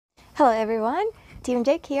Hello everyone, Team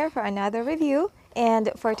Jake here for another review, and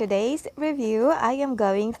for today's review I am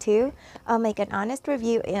going to make an honest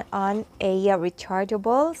review on a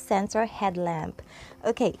rechargeable sensor headlamp.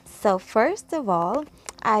 Okay, so first of all,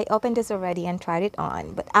 I opened this already and tried it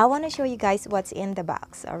on, but I want to show you guys what's in the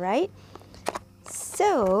box. Alright,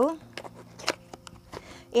 so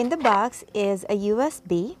in the box is a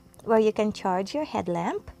USB where you can charge your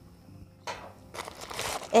headlamp,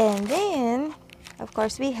 and then of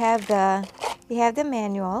course we have the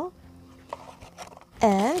manual,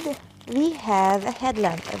 and we have a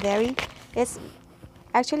headlamp. It's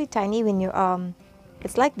actually tiny when you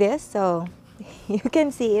it's like this, so you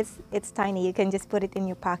can see it's tiny. You can just put it in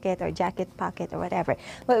your pocket or jacket pocket or whatever.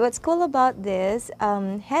 But what's cool about this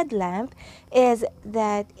headlamp is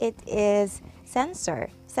that it is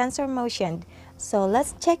sensor motion. So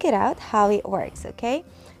let's check it out how it works. Okay,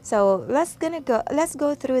 so let's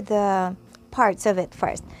go through the parts of it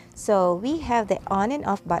first. So we have the on and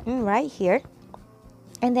off button right here,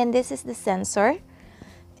 and then this is the sensor,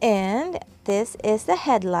 and this is the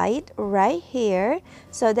headlight right here.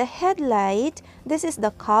 So the headlight, this is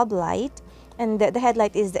the cob light, and the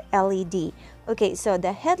headlight is the LED. Okay, so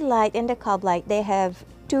the headlight and the cob light, they have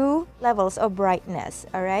two levels of brightness.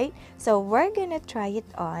 All right, so we're gonna try it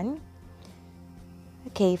on.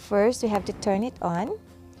 Okay, first we have to turn it on.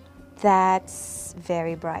 That's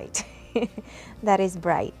very bright. That is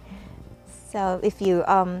bright. So if you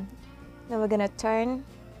now we're gonna turn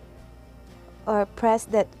or press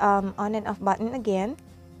that on and off button again.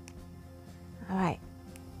 All right,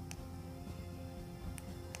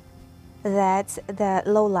 that's the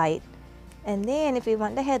low light. And then if you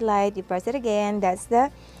want the headlight, you press it again. That's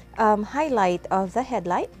the highlight of the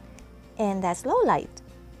headlight, and that's low light.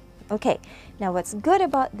 Okay, now what's good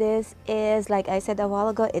about this is, like I said a while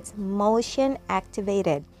ago, it's motion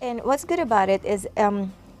activated. And what's good about it is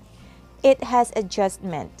it has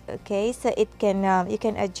adjustment. Okay, so it can you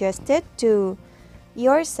can adjust it to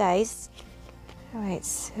your size. All right,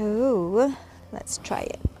 so let's try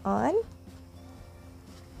it on.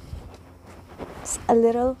 It's a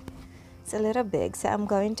little big, so I'm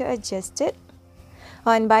going to adjust it.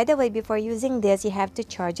 Oh, and by the way, before using this, you have to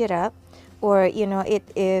charge it up, or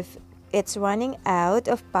if it's running out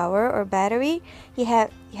of power or battery, you have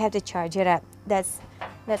to charge it up. That's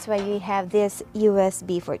why we have this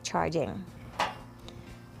USB for charging.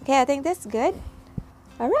 Okay, I think that's good.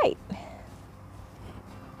 All right.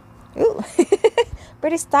 Ooh,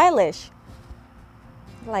 pretty stylish.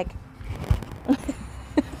 Like,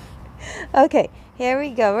 okay, here we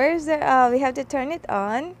go. Where's the? We have to turn it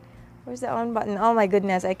on. Where's the on button? Oh my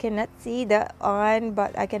goodness, I cannot see the on,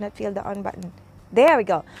 but I cannot feel the on button. There we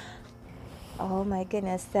go. Oh my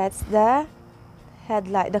goodness, that's the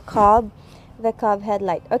headlight, the cob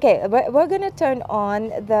headlight. Okay, we're gonna turn on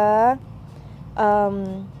the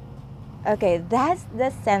okay, that's the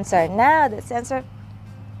sensor. Now the sensor.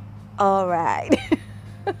 All right.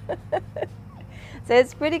 So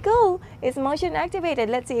it's pretty cool. It's motion activated.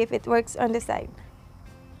 Let's see if it works on the side.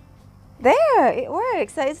 There, it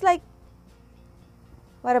works. So it's like,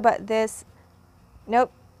 what about this?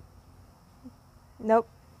 Nope.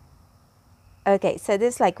 Okay, so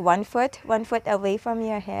this is like 1 foot away from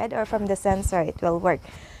your head or from the sensor, it will work.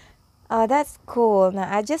 Oh, that's cool. Now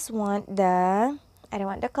I don't want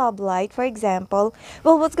the cob light, for example.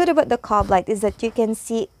 Well, what's good about the cob light is that you can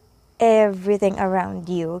see everything around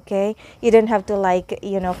you. Okay, you don't have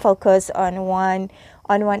to focus on one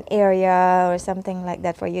area or something like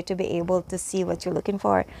that for you to be able to see what you're looking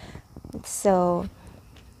for. So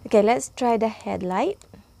okay, let's try the headlight.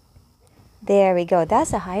 There we go.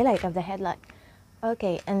 That's the highlight of the headlight.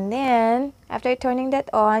 Okay, and then after turning that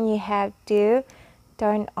on, you have to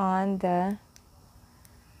turn on the...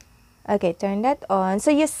 Okay, turn that on.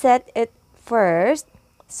 So you set it first.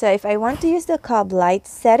 So if I want to use the cob light,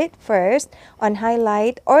 set it first on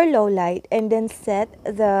highlight or low light, and then set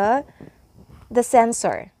the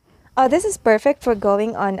sensor. Oh, this is perfect for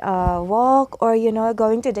going on a walk, or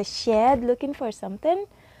going to the shed looking for something.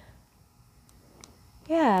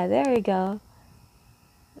 Yeah, there we go.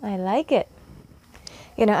 I like it.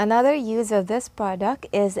 Another use of this product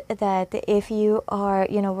is that if you are,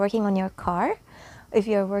 working on your car, if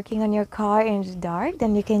you're working on your car in the dark,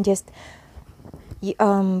 then you can just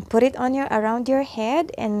put it on around your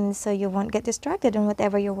head, and so you won't get distracted on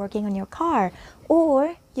whatever you're working on your car.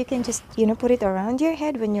 Or you can just, put it around your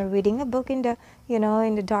head when you're reading a book in the,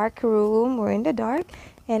 in the dark room or in the dark,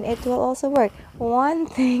 and it will also work. One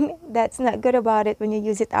thing that's not good about it when you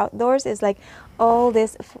use it outdoors is like all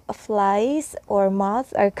these flies or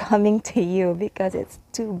moths are coming to you because it's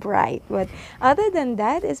too bright. But other than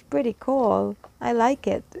that, it's pretty cool. I like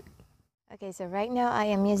it. Okay, so right now I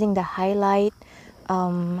am using the highlight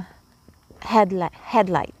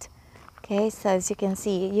headlight. Okay, so as you can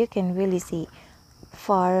see, you can really see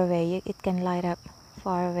far away. It can light up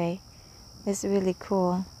far away. It's really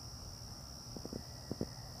cool.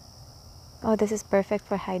 Oh, this is perfect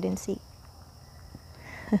for hide and seek.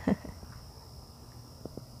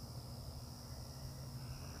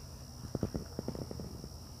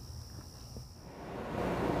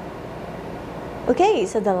 Okay,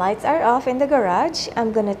 so the lights are off in the garage.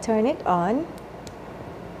 I'm gonna turn it on.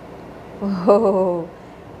 Whoa,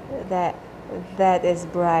 that is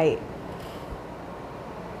bright.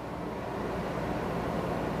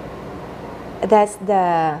 That's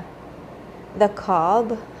the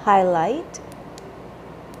cob highlight.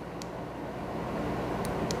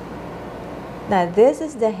 Now this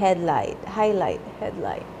is the highlight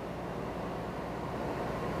headlight.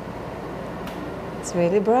 It's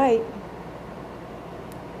really bright.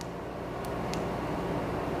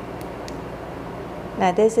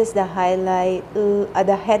 Now this is the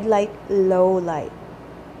the headlight low light.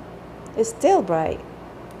 It's still bright.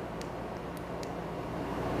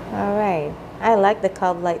 All right, I like the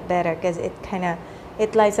cob light better because it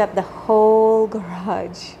lights up the whole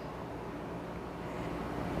garage.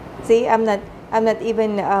 See, I'm not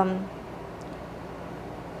even I'm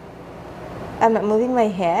not moving my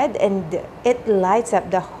head, and it lights up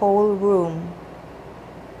the whole room,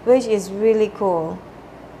 which is really cool.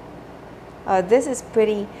 This is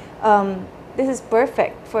pretty. This is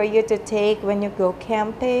perfect for you to take when you go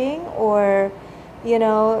camping, or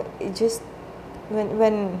just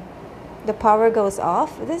when the power goes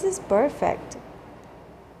off. This is perfect.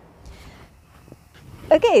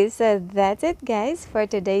 Okay, so that's it, guys, for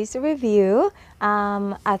today's review.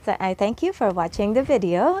 I thank you for watching the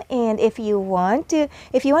video, and if you want to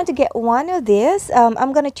get one of these,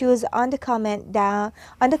 I'm gonna choose on the comment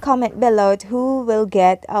below who will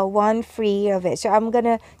get one free of it. So I'm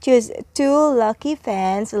gonna choose 2 lucky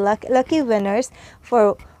fans, lucky winners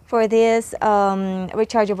for this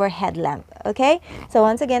rechargeable headlamp. Okay, so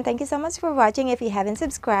once again, thank you so much for watching. If you haven't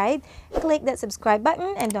subscribed, click that subscribe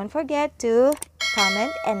button, and don't forget to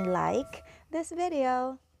comment and like this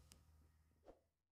video.